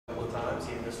sometimes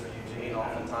even Mr. Eugene.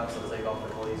 Oftentimes they'll take off their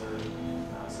blazer.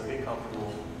 So get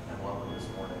comfortable and welcome this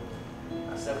morning.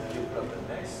 Seven, if you put up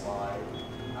the next slide.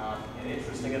 An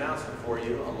interesting announcement for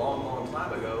you. A long, long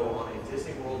time ago, on a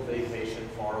Disney World vacation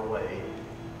far away,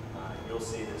 you'll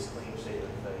see this clean-shaven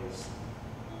face.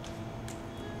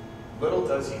 Little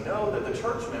does he know that the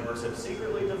church members have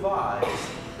secretly devised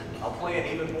a plan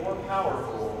even more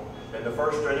powerful than the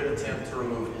first dreaded attempt to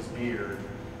remove his beard.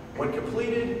 When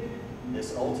completed,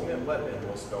 this ultimate weapon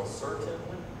will spell certain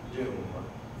doom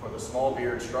for the small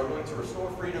beard struggling to restore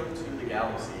freedom to the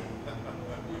galaxy.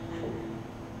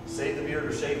 Save the beard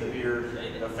or shave the beard.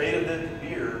 The fate of the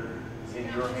beard is in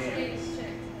your hands.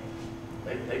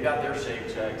 They've got their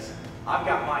shave checks. I've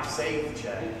got my save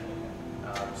check.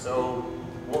 So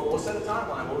we'll set a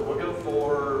timeline. We'll go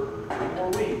for 3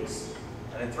 more weeks.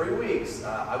 And in 3 weeks,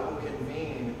 I will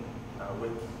convene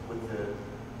with the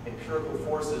empirical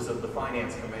forces of the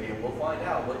finance committee, and we'll find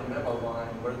out what the memo line,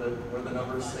 where the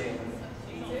numbers stand.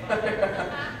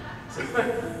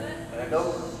 I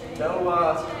don't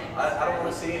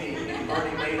want to see any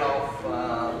Bernie Madoff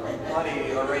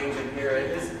money arranging here.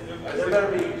 There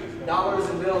better be dollars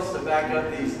and bills to back up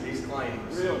these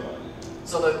claims.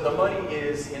 So the money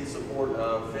is in support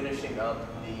of finishing up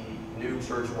the new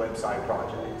church website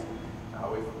project.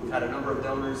 We've had a number of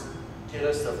donors get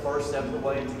us the first step of the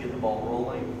way to get the ball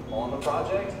rolling on the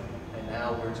project, and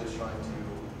now we're just trying to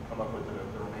come up with the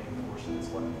remaining portion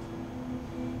that's left.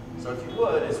 So if you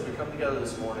would, as we come together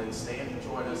this morning, stand and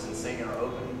join us in singing our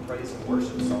opening praise and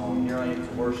worship song, Here I Am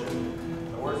to Worship.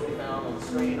 The words we found on the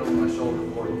screen over my shoulder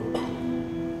for you.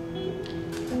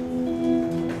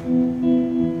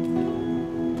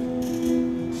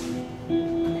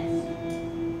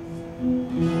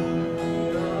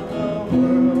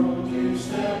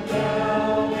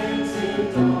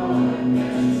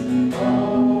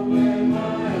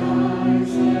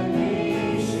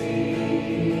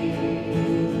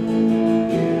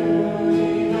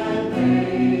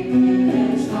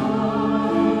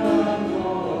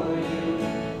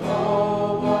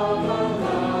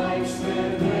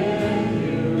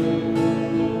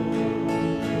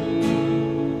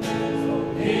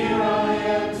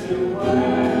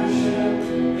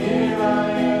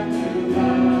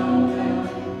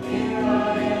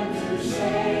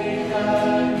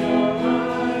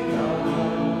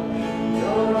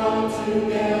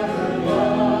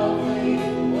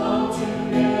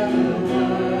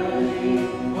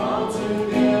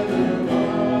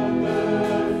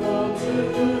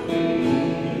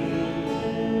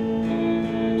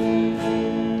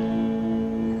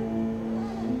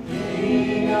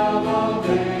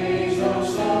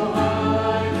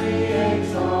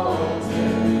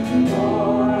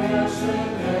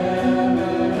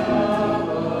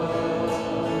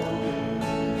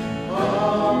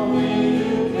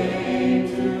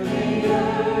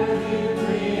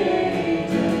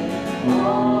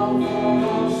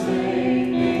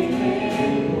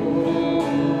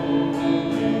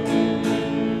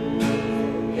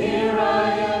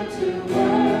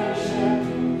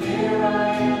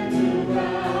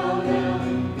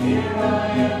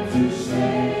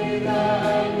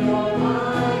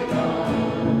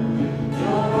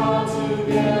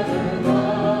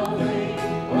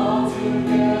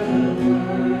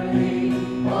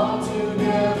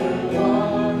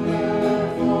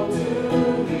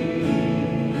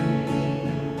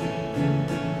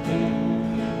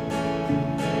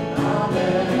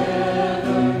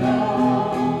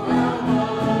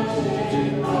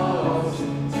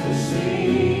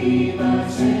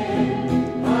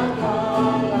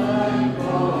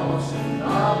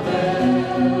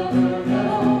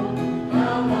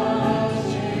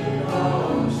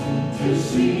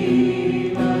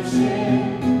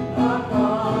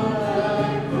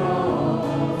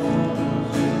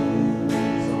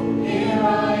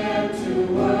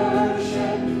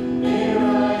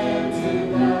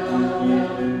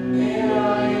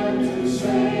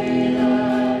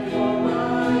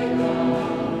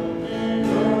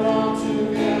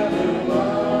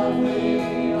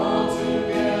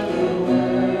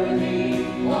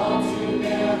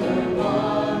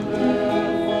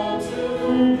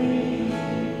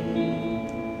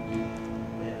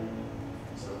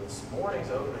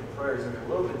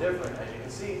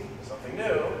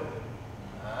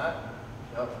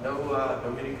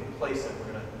 No getting complacent.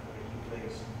 We're going to keep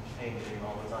things changing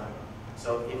all the time.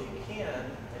 So if you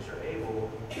can, as you're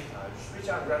able, just reach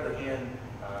out and grab the hand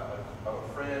of a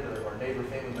friend or neighbor,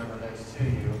 family member next to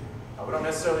you. We don't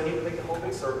necessarily need to make the whole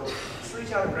big circle. Just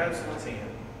reach out and grab someone's hand.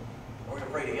 We're going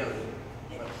to pray together.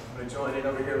 I'm going to join in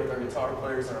over here with our guitar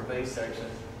players and our bass section.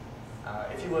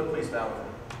 If you would, please bow with me.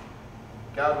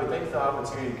 God, we thank you for the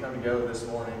opportunity to come together this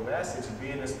morning. We ask that you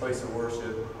be in this place of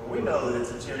worship. We know that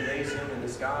it's a gymnasium in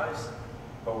disguise,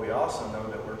 but we also know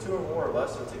that where two or more of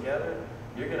us are together,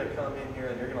 you're going to come in here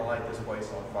and you're going to light this place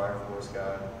on fire for us,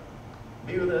 God.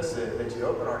 Be with us, that you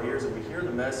open our ears, that we hear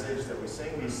the message, that we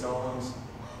sing these songs,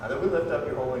 that we lift up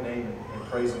your holy name in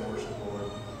praise and worship, Lord.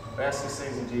 We ask these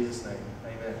things in Jesus' name.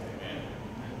 Amen. Amen.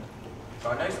 So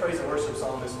our next praise and worship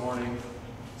song this morning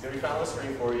is going to be found on the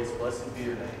screen for you. It's Blessed Be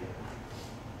Your Name.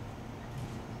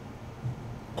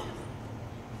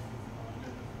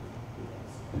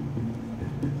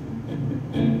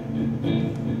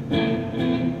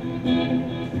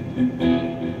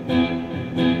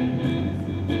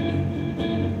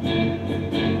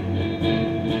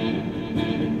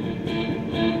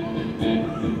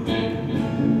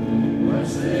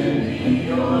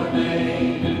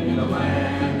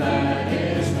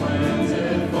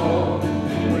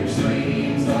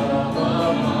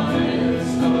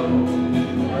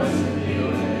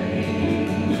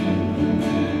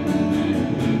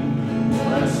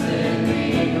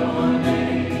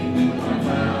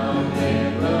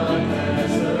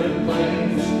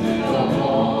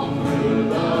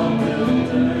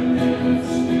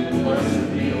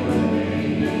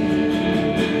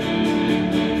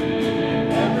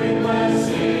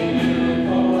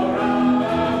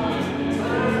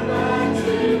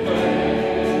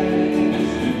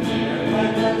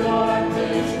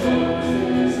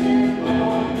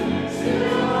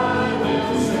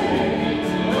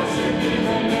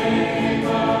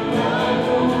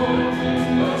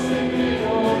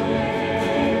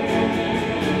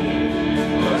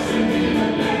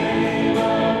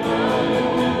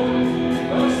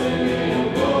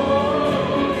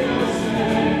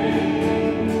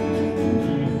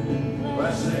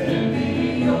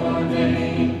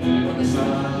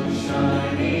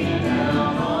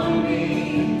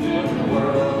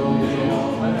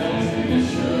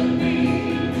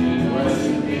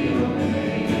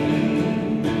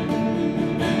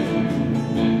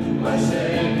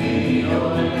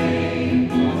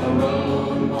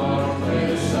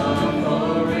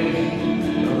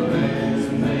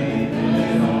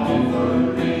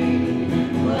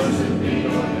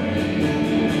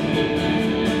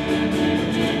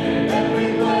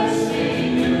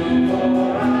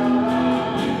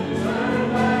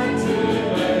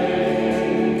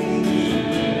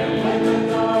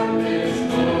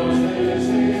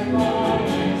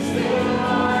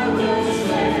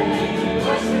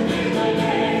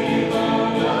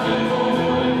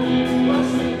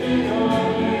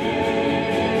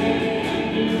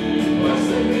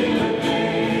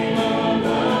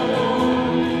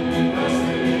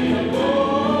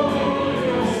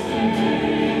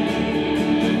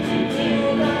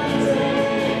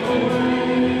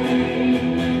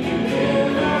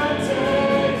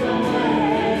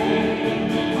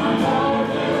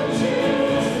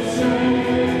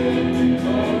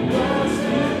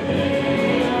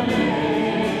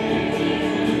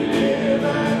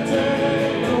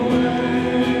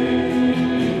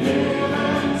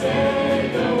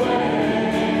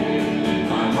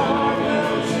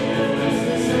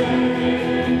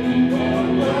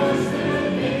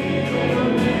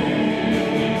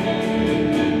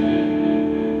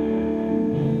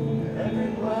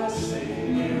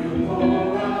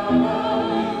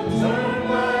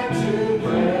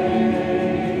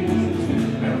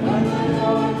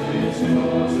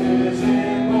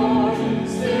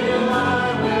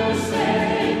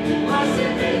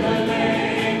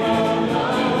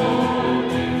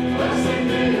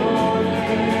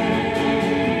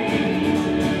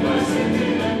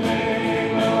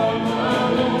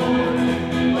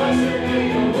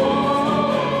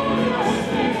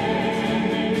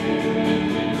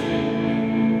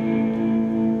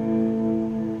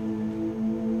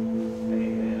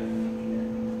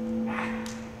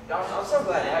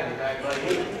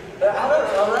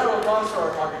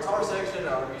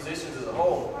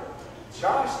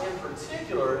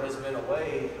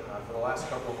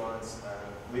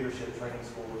 Leadership training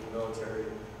school with the military,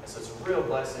 and so it's a real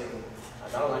blessing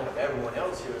not only to have everyone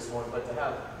else here this morning, but to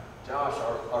have Josh,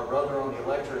 our brother on the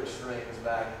electric strings,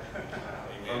 back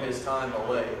from his time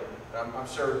away. And I'm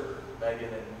sure Megan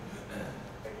and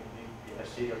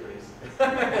she agrees.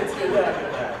 It's good to have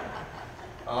you back.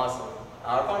 Awesome.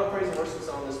 Our final praise and worship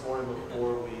song this morning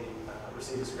before we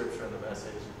receive the scripture and the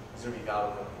message is going to be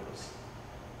God Open Doors.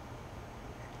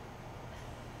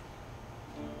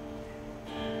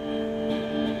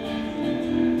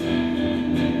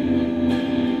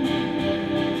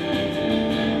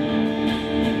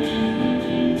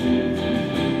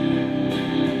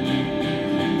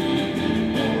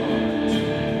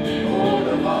 Oh,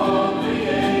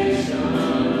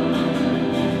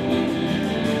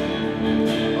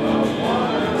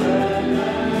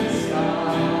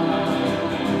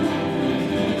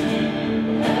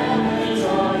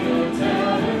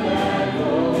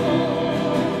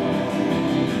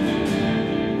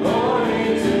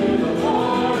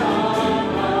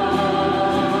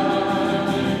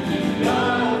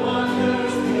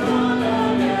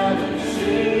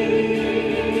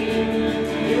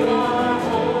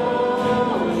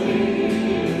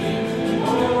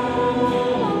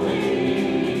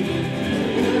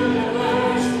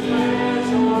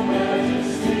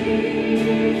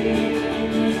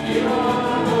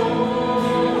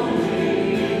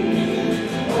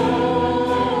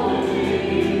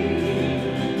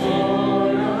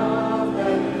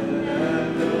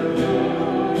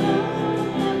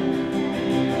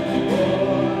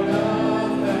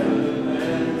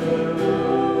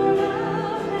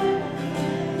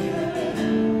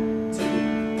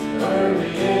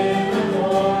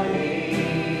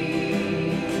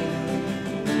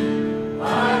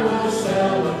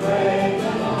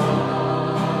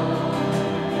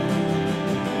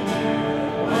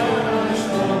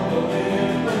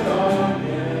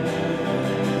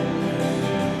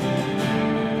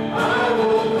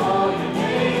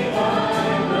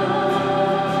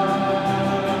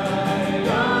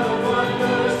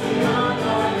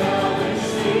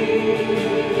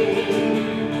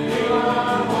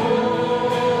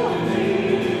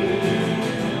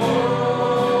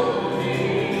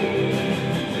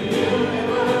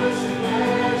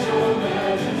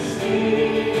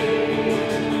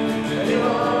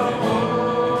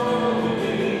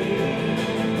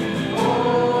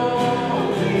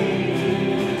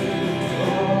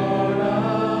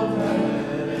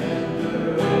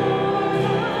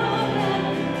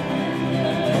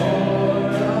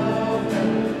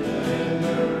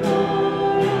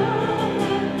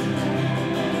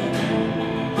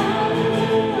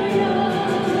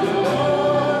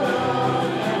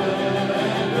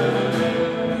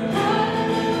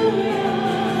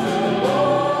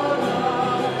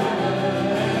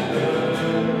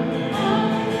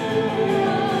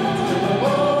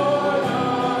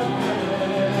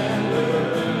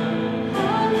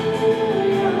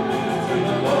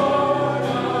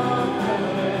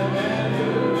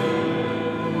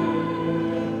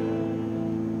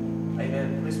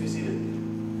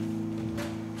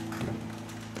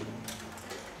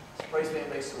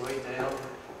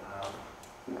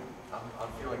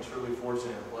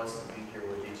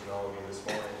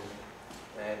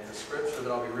 scripture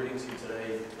that I'll be reading to you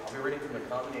today, I'll be reading from the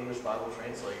Common English Bible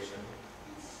Translation.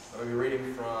 I'll be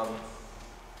reading from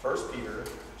 1 Peter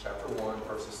chapter 1,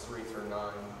 verses 3 through 9.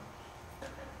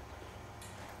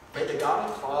 May the God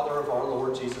and Father of our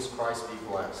Lord Jesus Christ be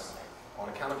blessed. On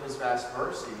account of his vast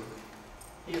mercy,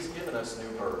 he has given us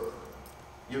new birth.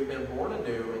 You have been born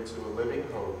anew into a living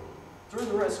hope through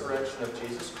the resurrection of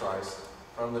Jesus Christ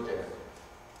from the dead.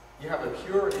 You have a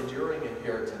pure and enduring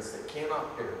inheritance that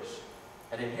cannot perish,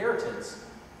 an inheritance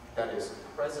that is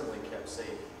presently kept safe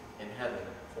in heaven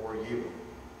for you.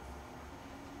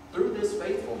 Through this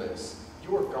faithfulness,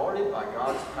 you are guarded by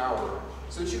God's power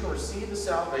so that you can receive the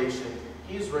salvation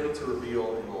he is ready to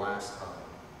reveal in the last time.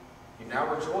 You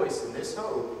now rejoice in this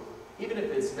hope, even if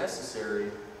it's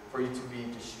necessary for you to be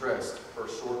distressed for a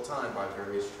short time by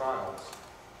various trials.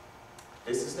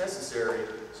 This is necessary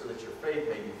so that your faith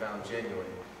may be found genuine.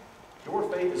 Your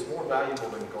faith is more valuable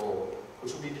than gold,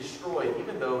 which will be destroyed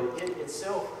even though it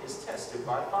itself is tested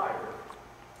by fire.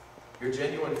 Your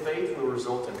genuine faith will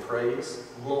result in praise,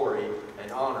 glory,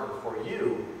 and honor for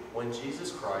you when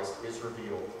Jesus Christ is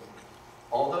revealed.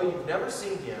 Although you've never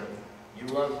seen him, you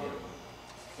love him.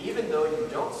 Even though you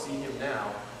don't see him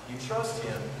now, you trust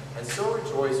him and so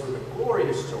rejoice with a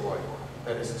glorious joy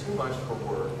that is too much for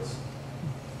words.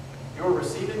 You are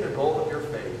receiving the goal of your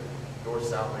faith, your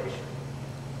salvation.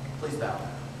 Please bow.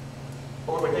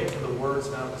 Lord, we thank you for the words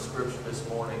found in the Scripture this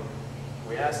morning.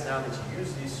 We ask now that you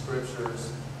use these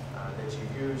Scriptures, that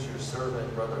you use your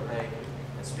servant, Brother Hank,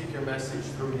 and speak your message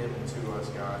through him and to us,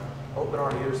 God. Open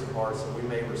our ears and hearts that we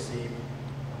may receive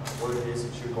what it is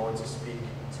that you're going to speak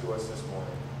to us this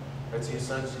morning. It's in your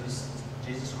Son,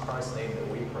 Jesus Christ's name that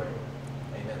we pray.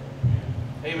 Amen.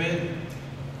 Amen.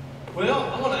 Well,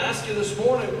 I want to ask you this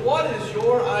morning, what is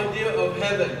your idea of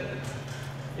heaven?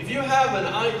 If you have an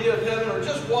idea of heaven, or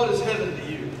just what is heaven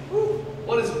to you?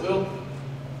 What is it, Will?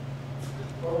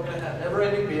 Well, we're going to have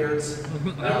never-ending beards.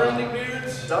 Never-ending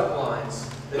beards? Duck lines.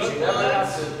 That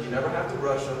you never have to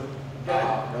brush them.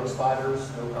 Okay. No spiders,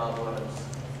 no cobwebs.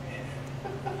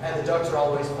 And the ducks are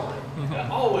always flying. Yeah,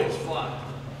 always flying.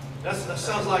 That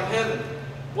sounds like heaven.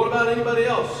 What about anybody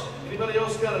else? Anybody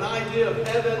else got an idea of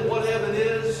heaven, what heaven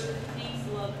is? Peace,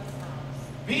 love, and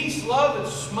smiles. Peace, love, and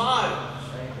smiles.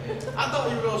 I thought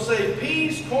you were going to say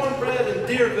peas, cornbread, and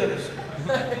deer venison.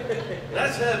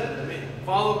 That's heaven to me,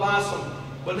 followed by some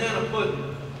banana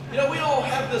pudding. You know, we all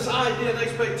have this idea and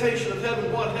expectation of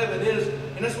heaven, what heaven is,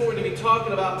 and that's what we're going to be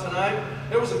talking about tonight.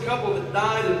 There was a couple that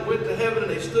died and went to heaven,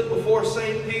 and they stood before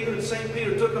St. Peter, and St.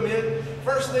 Peter took them in.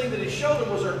 First thing that he showed them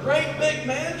was a great big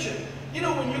mansion. You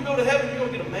know, when you go to heaven, you're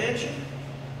going to get a mansion.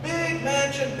 Big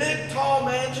mansion, big tall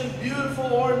mansion, beautiful,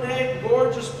 ornate,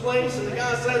 gorgeous place. And the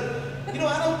guy said, you know,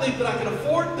 I don't think that I can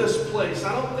afford this place.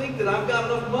 I don't think that I've got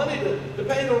enough money to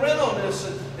pay the rent on this.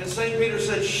 And St. Peter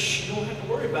said, shh, you don't have to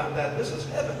worry about that. This is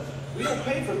heaven. We don't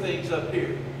pay for things up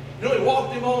here. You know, he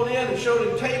walked him on in and showed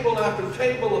him table after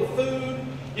table of food.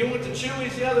 You went to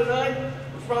Chewy's the other night.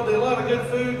 There was probably a lot of good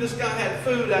food. This guy had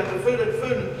food after food after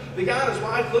food. And the guy and his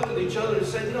wife looked at each other and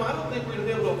said, you know, I don't think we're going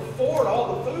to be able to afford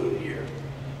all the food here.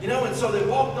 You know, and so they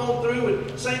walked on through,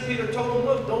 and St. Peter told them,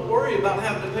 look, don't worry about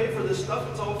having to pay for this stuff.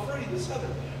 It's all free, this heaven.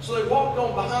 So they walked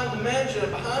on behind the mansion,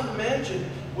 and behind the mansion,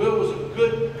 Will, was a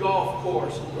good golf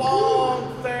course.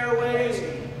 Long fairways,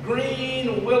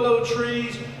 green willow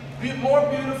trees, more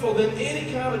beautiful than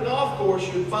any kind of golf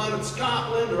course you'd find in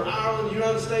Scotland or Ireland,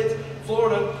 United States,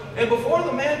 Florida. And before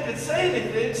the man could say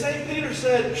anything, St. Peter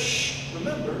said, shh,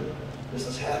 remember, this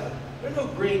is heaven. There are no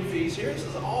green fees here. This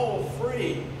is all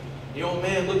free. The old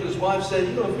man looked at his wife and said,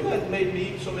 you know, if you hadn't made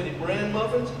me eat so many bran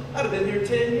muffins, I'd have been here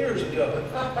 10 years ago.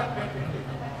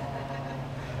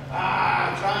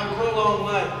 Trying to prolong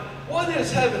life. What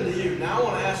is heaven to you? Now I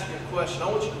want to ask you a question.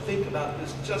 I want you to think about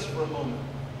this just for a moment.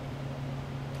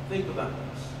 Think about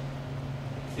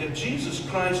this. If Jesus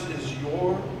Christ is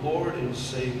your Lord and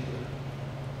Savior,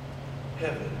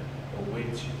 heaven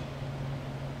awaits you.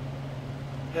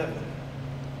 Heaven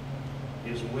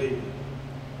is waiting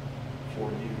for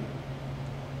you.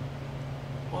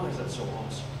 Why is that so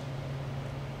awesome?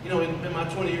 You know, in my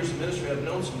 20 years of ministry, I've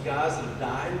known some guys that have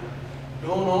died,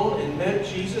 gone on and met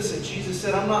Jesus, and Jesus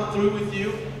said, I'm not through with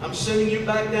you. I'm sending you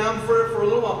back down for a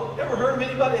little while. Ever heard of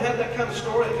anybody that had that kind of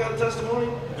story, that kind of testimony?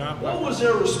 No. What was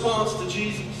their response to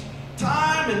Jesus?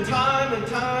 Time and time and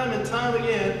time and time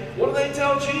again, what do they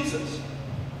tell Jesus?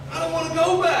 I don't want to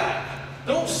go back.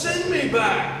 Don't send me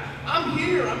back. I'm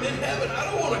here. I'm in heaven. I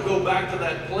don't want to go back to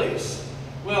that place.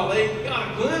 Well, they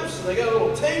got a glimpse and they got a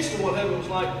little taste of what heaven was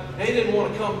like. They didn't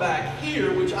want to come back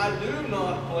here, which I do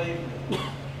not blame them.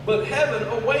 But heaven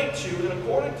awaits you. And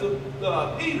according to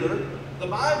Peter, the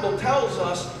Bible tells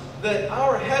us that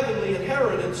our heavenly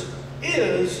inheritance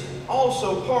is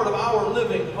also part of our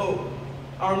living hope.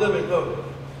 Our living hope.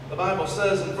 The Bible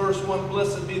says in verse 1,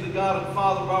 "Blessed be the God and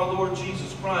Father of our Lord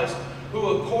Jesus Christ,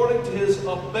 who according to his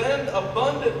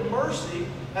abundant mercy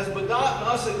has begotten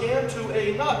us again to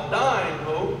a not dying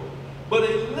hope, but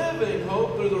a living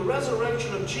hope through the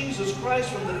resurrection of Jesus Christ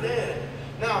from the dead."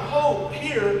 Now, hope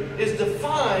here is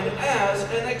defined as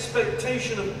an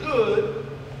expectation of good,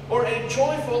 or a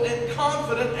joyful and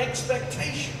confident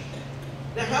expectation.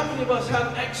 Now, how many of us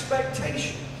have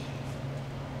expectations?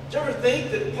 Do you ever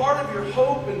think that part of your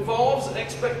hope involves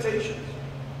expectations?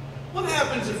 What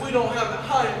happens if we don't have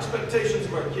high expectations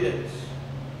of our kids?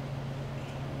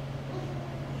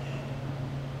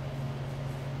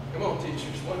 Come on,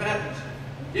 teachers, what happens?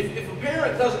 If a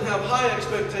parent doesn't have high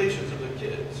expectations of their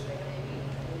kids,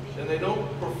 then they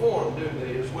don't perform, do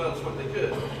they, as well as what they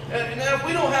could. And now if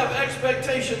we don't have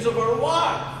expectations of our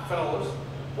wife, fellas,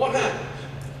 what happens?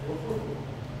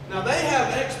 Now they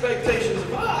have expectations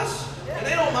of us, and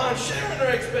they don't mind sharing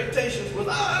their expectations with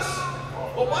us.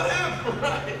 Well, what happened,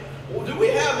 right? Well, do we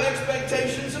have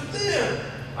expectations of them?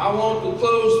 I want the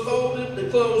clothes folded, the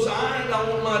clothes ironed, I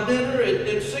want my dinner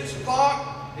at 6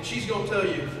 o'clock, and she's going to tell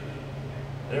you,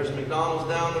 there's a McDonald's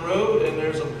down the road, and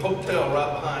there's a hotel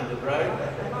right behind it, right?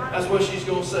 That's what she's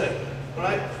going to say,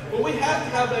 right? Well, we have to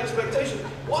have expectations.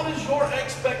 What is your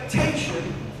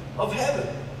expectation of heaven?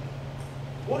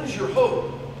 What is your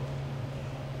hope?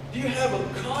 Do you have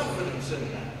a confidence in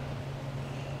that?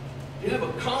 Do you have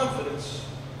a confidence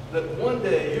that one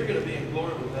day you're going to be in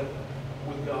glory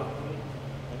with God?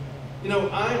 You know,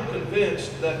 I'm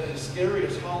convinced that the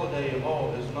scariest holiday of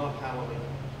all is not Halloween.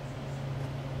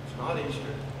 It's not Easter.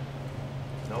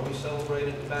 No, we celebrated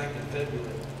it back in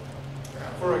February.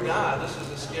 For a guy, this is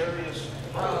the scariest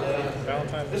holiday.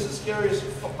 Valentine's. This is scariest.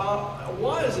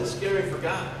 Why is it scary for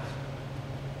guys?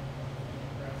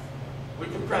 We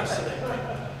procrastinate.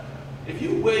 If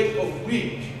you wait a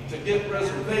week to get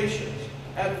reservations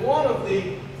at one of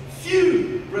the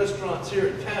few restaurants here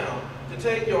in town to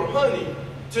take your honey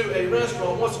to a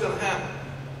restaurant, what's going to happen?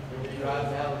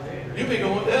 You'll be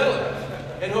going to hell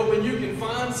and hoping you can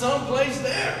find some place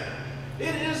there.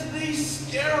 It is the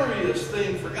scariest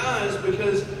thing for guys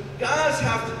because guys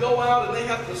have to go out and they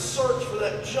have to search for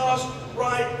that just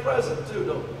right present too,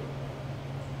 don't they?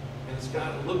 And it's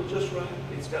got to look just right.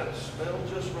 It's got to smell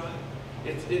just right.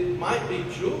 It might be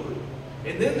jewelry.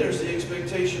 And then there's the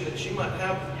expectation that she might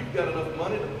have, you've got enough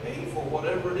money to pay for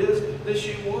whatever it is that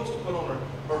she wants to put on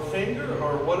her finger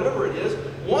or whatever it is.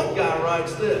 One guy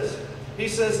writes this. He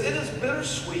says, "It is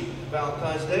bittersweet,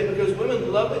 Valentine's Day, because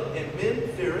women love it and men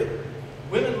fear it.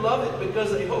 Women love it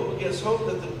because they hope against hope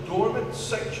that the dormant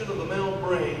section of the male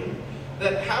brain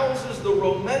that houses the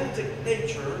romantic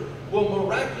nature will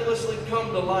miraculously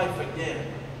come to life again.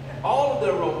 All of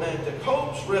their romantic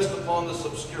hopes rest upon this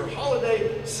obscure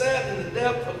holiday set in the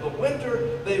depth of the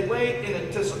winter. They wait in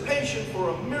anticipation for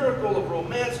a miracle of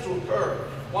romance to occur.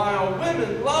 While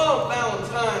women love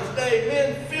Valentine's Day,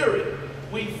 men fear it.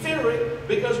 We fear it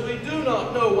because we do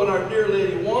not know what our dear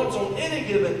lady wants on any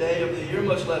given day of the year,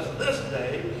 much less this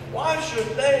day. Why should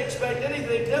they expect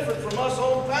anything different from us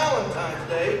on Valentine's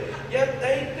Day? Yet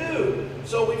they do.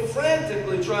 So we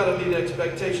frantically try to meet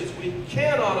expectations we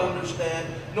cannot understand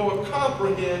nor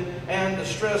comprehend, and the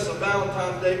stress of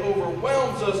Valentine's Day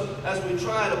overwhelms us as we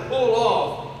try to pull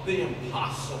off the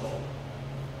impossible."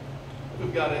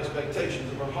 We've got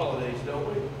expectations of our holidays, don't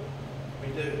we?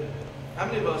 We do. How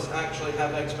many of us actually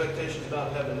have expectations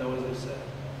about heaven, though, as I said?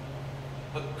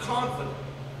 A confident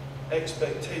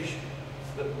expectation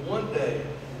that one day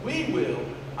we will,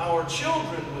 our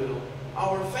children will,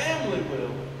 our family will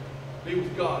be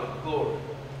with God in glory.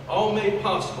 All made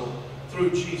possible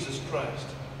through Jesus Christ.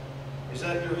 Is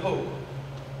that your hope?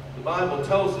 The Bible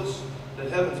tells us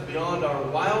that heaven's beyond our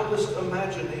wildest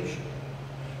imagination.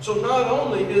 So not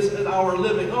only is it our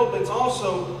living hope, it's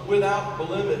also without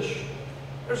blemish.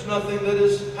 There's nothing that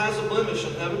has a blemish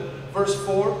in heaven. Verse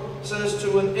 4 says,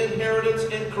 "To an inheritance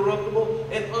incorruptible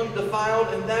and undefiled,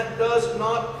 and that does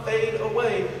not fade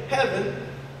away." Heaven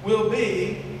will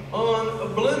be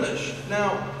unblemished.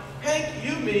 Now, Hank,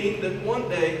 you mean that one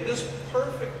day this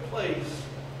perfect place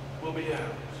will be ours.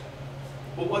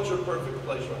 Well, what's your perfect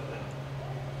place right now?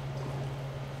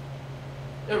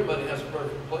 Everybody has a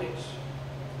perfect place.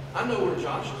 I know where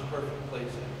Josh's perfect place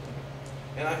is.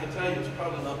 And I can tell you it's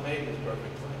probably not Megan's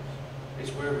perfect place.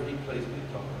 It's wherever he plays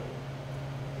guitar.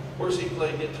 Where's he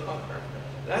play guitar?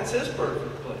 That's his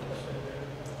perfect place.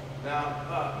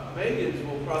 Now, Megan's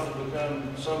will probably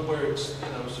become somewhere,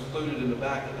 secluded in the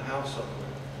back of the house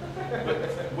somewhere. But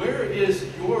where is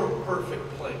your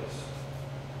perfect place?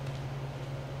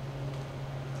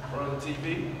 front of the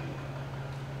TV.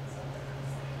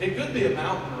 It could be a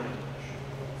mountain range.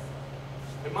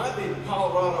 It might be the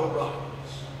Colorado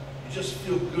Rockies. You just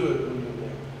feel good when you're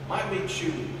there. Might be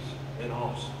Chewy's in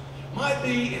Austin. Might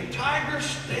be in Tiger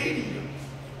Stadium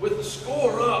with the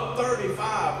score up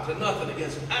 35-0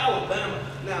 against Alabama.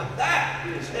 Now that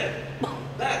is heaven.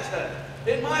 That's heaven.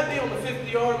 It might be on the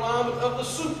 50-yard line of the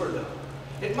Superdome.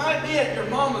 It might be at your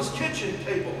mama's kitchen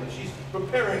table when she's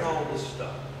preparing all this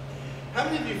stuff. How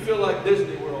many of you feel like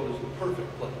Disney World is the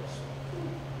perfect place?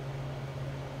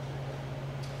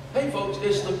 Hey folks,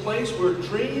 it's the place where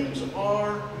dreams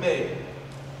are made.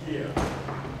 Yeah.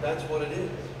 That's what it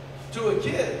is. To a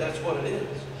kid, that's what it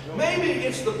is. Maybe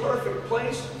it's the perfect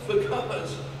place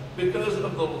because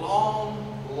of the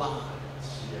long lines.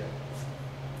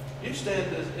 You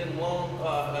stand in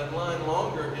line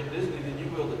longer in Disney than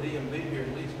you will the DMV here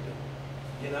in Leesville.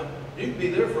 You know, you can be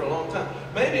there for a long time.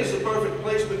 Maybe it's the perfect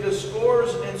place because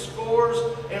scores and scores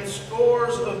and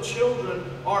scores of children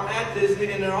are at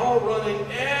Disney and they're all running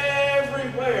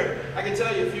everywhere. I can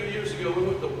tell you a few years ago we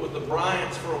went with the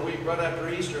Bryants for a week right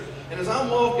after Easter, and as I'm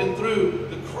walking through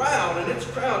the crowd, and it's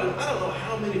crowded, I don't know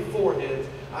how many foreheads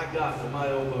I got from my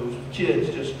elbows with kids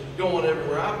just going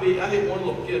everywhere. I hit one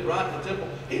little kid right in the temple.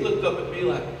 He looked up at me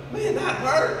like, man, that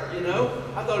hurt, you know.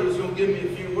 I thought he was going to give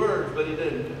me a few words, but he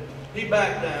didn't. He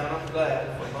backed down. I'm glad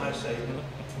for my sake.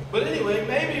 But anyway,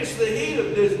 maybe it's the heat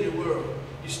of Disney World.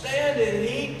 You stand in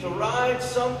heat to ride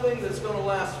something that's going to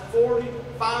last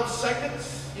 45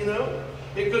 seconds, you know.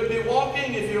 It could be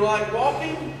walking if you like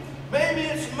walking. Maybe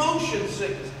it's motion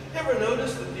sickness. You ever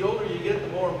notice that the older you get, the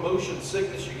more motion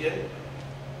sickness you get?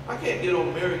 I can't get on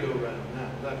a merry-go-round now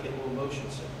without getting a little motion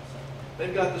sickness.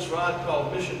 They've got this ride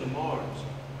called Mission to Mars.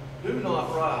 Do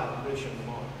not ride Mission to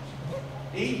Mars.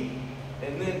 Eat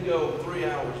and then go 3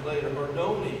 hours later, or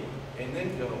don't eat and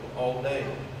then go all day.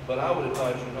 But I would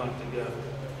advise you not to go.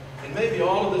 And maybe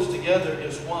all of this together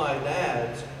is why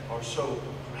dads are so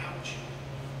grouchy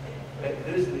at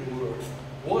Disney World.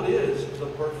 What is the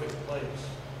perfect place?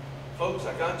 Folks,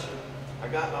 I got you.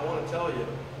 I want to tell you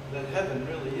that heaven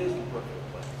really is the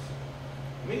perfect place.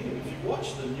 I mean, if you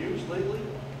watch the news lately,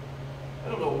 I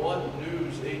don't know what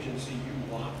news agency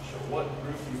you watch or what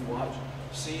group you watch,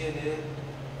 CNN,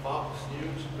 Fox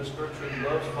News. Miss Gertrude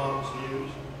loves Fox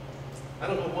News. I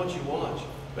don't know what you watch,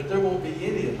 but there won't be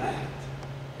any of that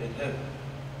in heaven.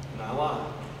 And I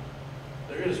lie.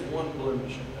 There is one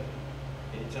blemish in heaven.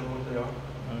 Can you tell me what they are?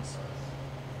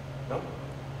 No?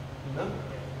 No?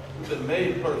 We've been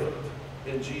made perfect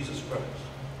in Jesus Christ.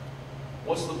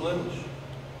 What's the blemish?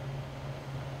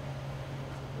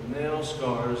 The nail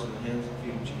scars in the hands and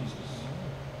feet of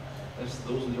Jesus.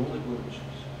 Those are the only blemishes.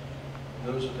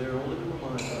 Those are there only to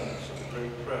remind us of the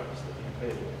great price that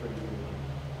He paid for you.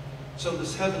 So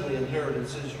this heavenly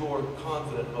inheritance is your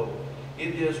confident hope.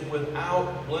 It is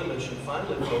without blemish. And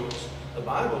finally, folks, the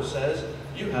Bible says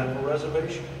you have a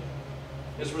reservation.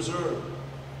 It's reserved.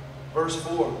 Verse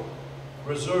 4,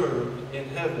 reserved in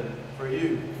heaven for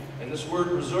you. And this word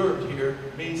reserved here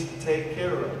means to take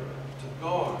care of, to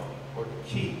guard, or to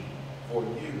keep for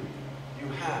you.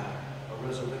 You have a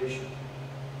reservation.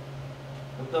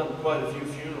 I've done quite a few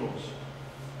funerals.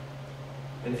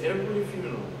 And every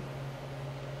funeral,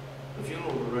 the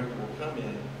funeral director will come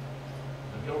in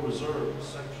and he'll reserve a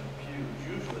section of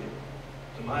pews, usually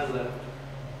to my left,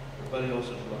 everybody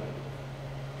else's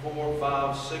right. 4,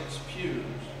 5, 6 pews,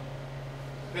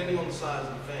 depending on the size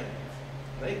of the family.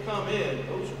 And they come in,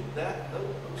 those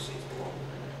seats belong to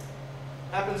them.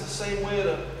 Happens the same way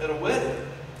at a wedding.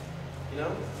 You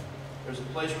know, there's a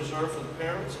place reserved for the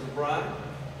parents of the bride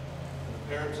and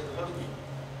the parents of the husband.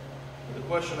 And the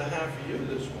question I have for you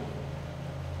this morning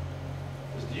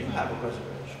is, do you have a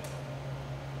reservation?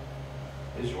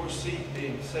 Is your seat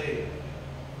being saved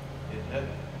in heaven?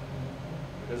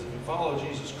 Because if you follow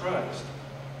Jesus Christ,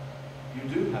 you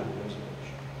do have a reservation.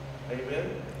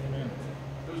 Amen? Amen.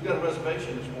 Who's got a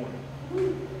reservation this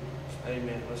morning?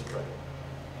 Amen. Let's pray.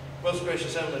 Most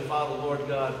gracious Heavenly Father, Lord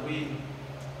God, we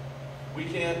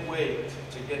can't wait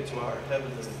to get to our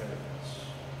heavenly inheritance.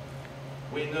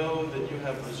 We know that you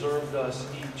have reserved us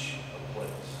each a place.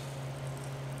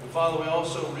 But Father, we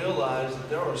also realize that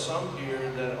there are some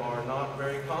here that are not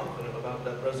very confident about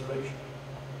that reservation.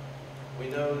 We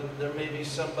know that there may be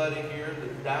somebody here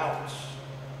that doubts,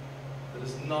 that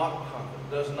is not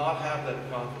confident, does not have that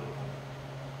confidence.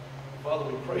 Father,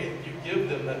 we pray that you give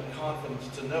them that confidence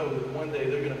to know that one day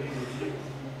they're going to be with you.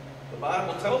 The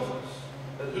Bible tells us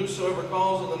that whosoever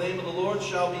calls on the name of the Lord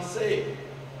shall be saved.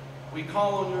 We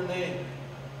call on your name.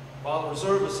 Father,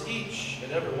 reserve us each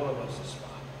and every one of us a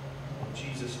spot. In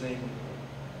Jesus' name we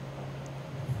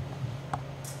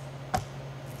pray.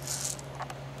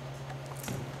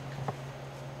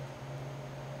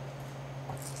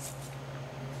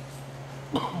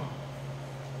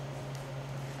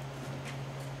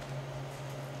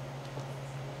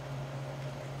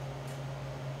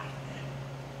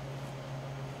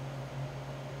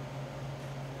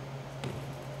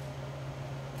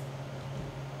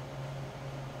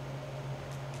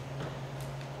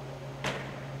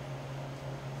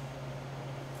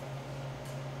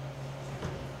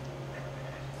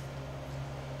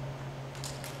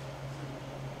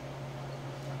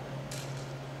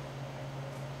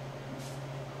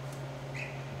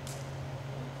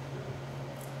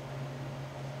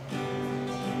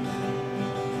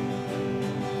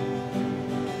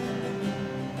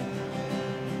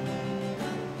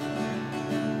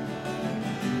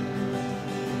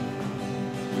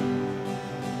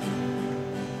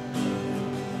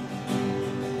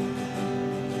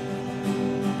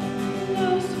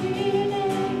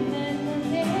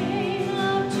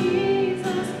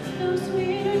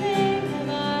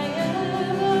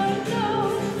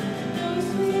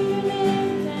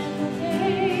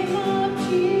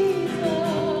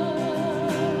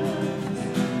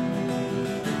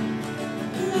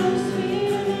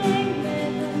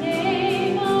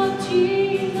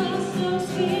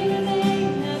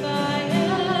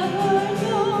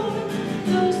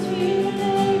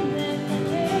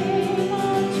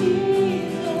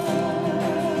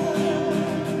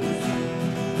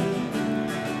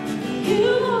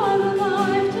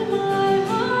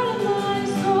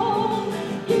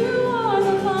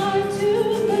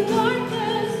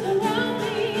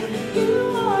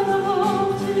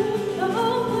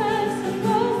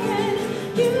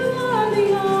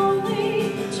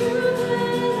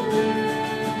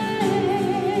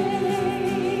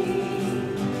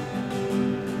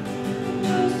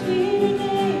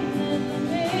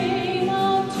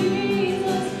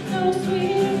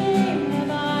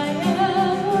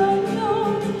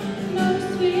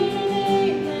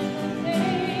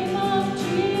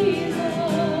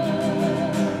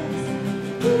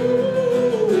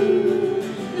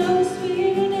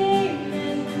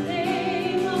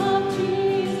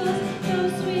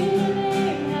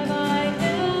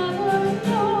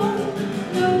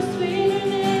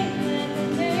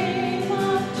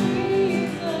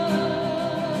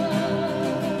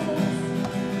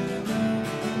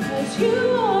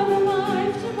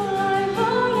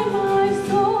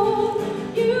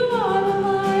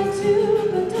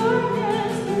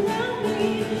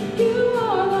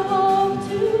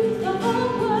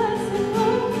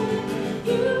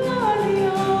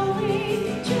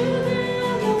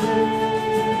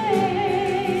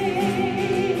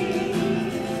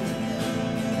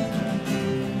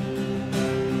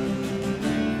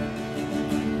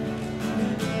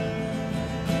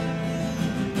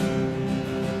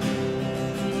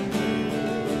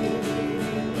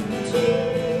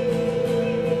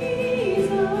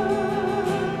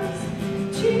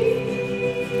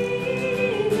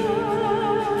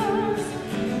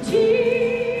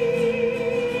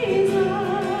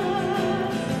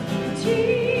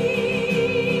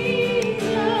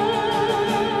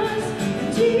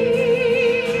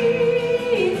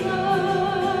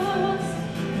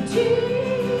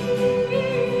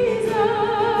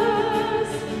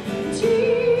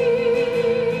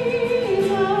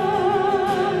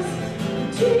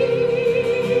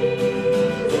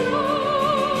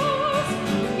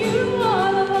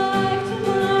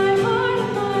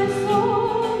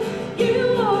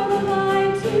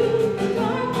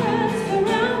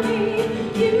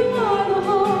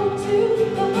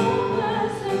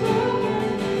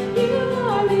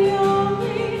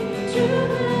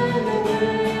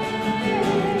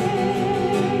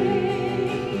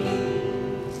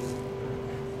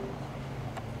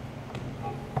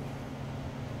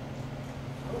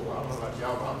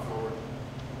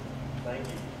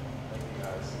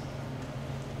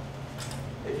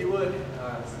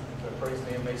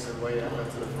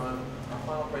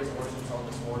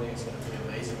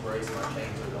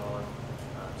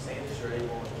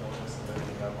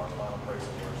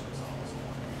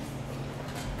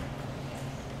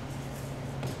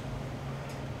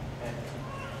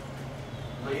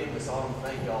 Leading the song,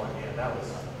 thank y'all again. That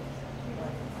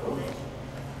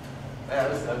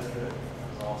was, that was good.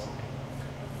 That was awesome.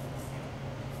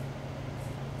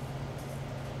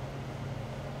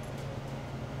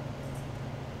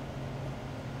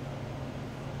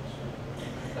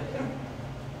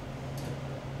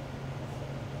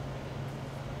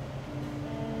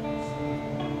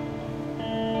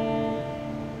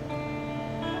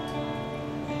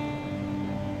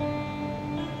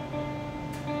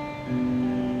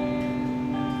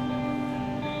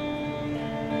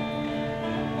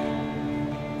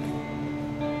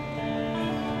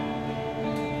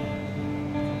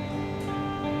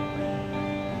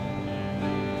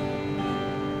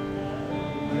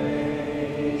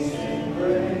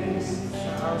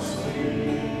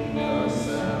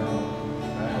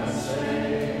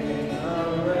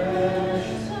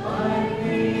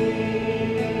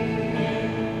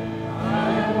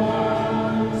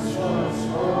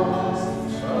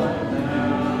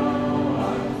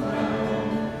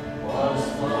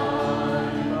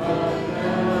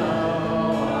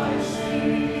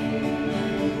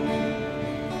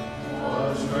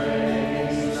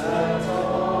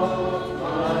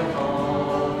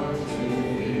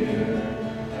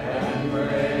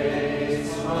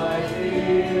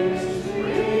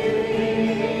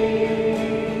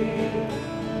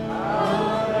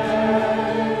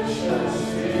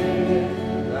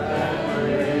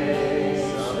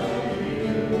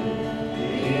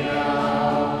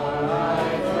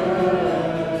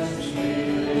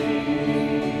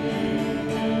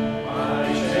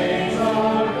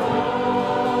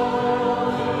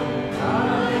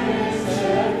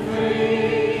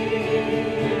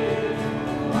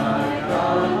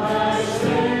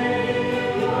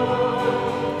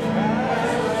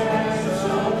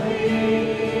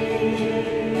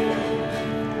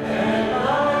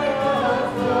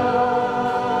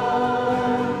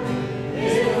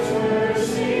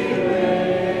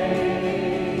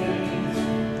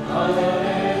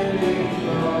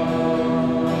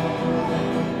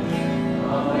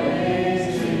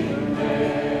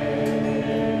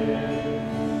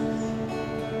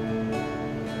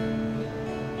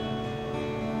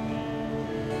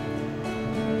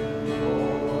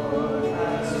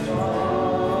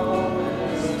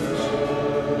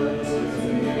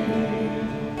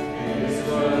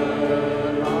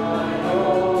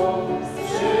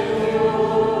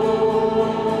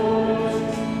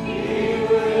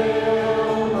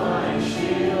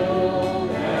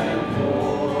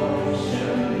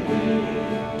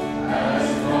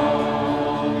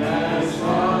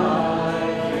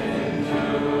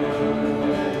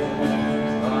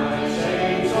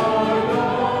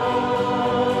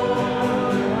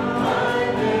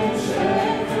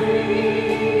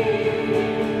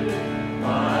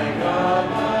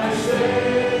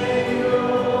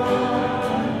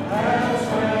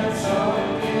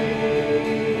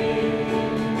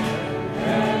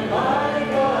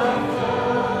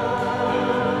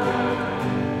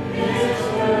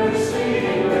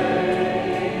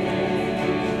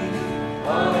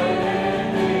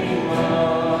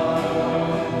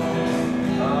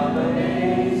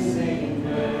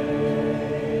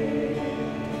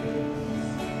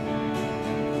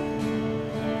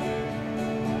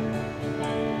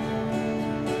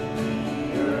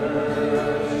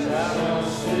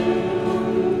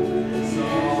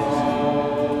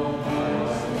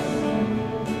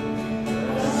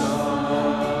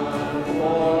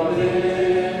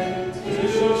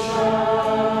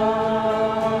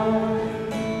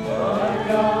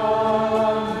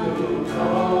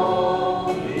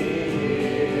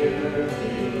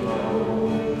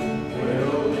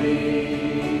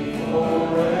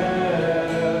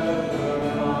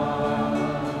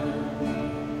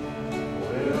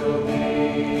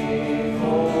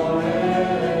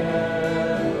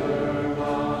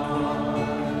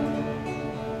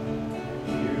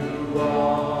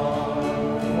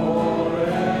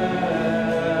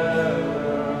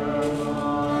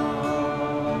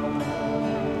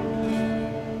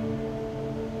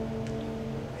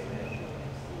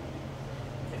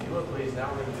 please, now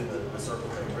we're going to do the circle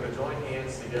thing. We're going to join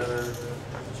hands together as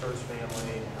a church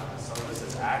family. Some of us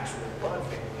as actual blood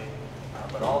family,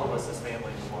 but all of us as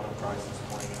family in one of Christ this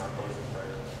morning in our closing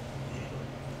prayer.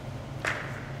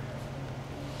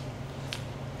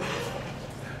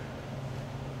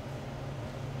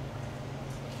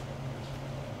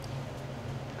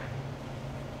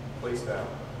 Please bow.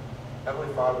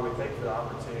 Heavenly Father, we thank you for the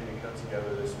opportunity to come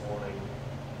together this morning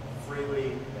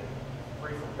freely and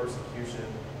free from persecution,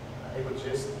 able to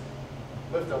just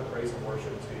lift up praise and worship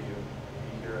to you,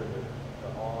 and be here in the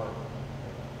awe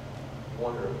and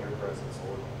wonder of your presence,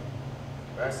 Lord.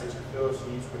 We ask that you fill us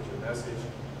each with your message,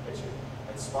 that you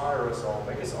inspire us all,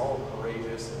 make us all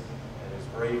courageous and as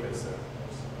brave as your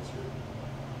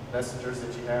messengers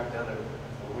that you have down at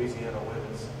Louisiana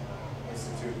Women's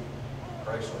Institute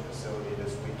Correctional Facility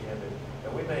this weekend,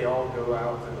 and we may all go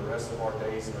out through the rest of our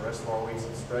days and the rest of our weeks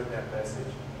and spread that message,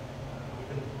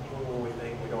 even when we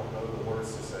think we don't know the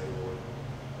words to say, Lord.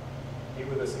 Be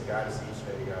with us and guide us each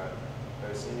day, God.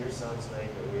 But it's in your Son's name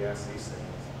that we ask these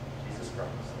things. Jesus Christ.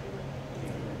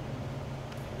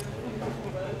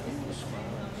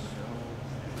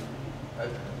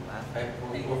 Amen.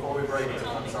 Before we break it,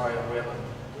 I'm sorry, we haven't.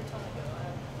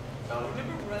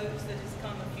 Remember Rose that has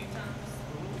come a few times?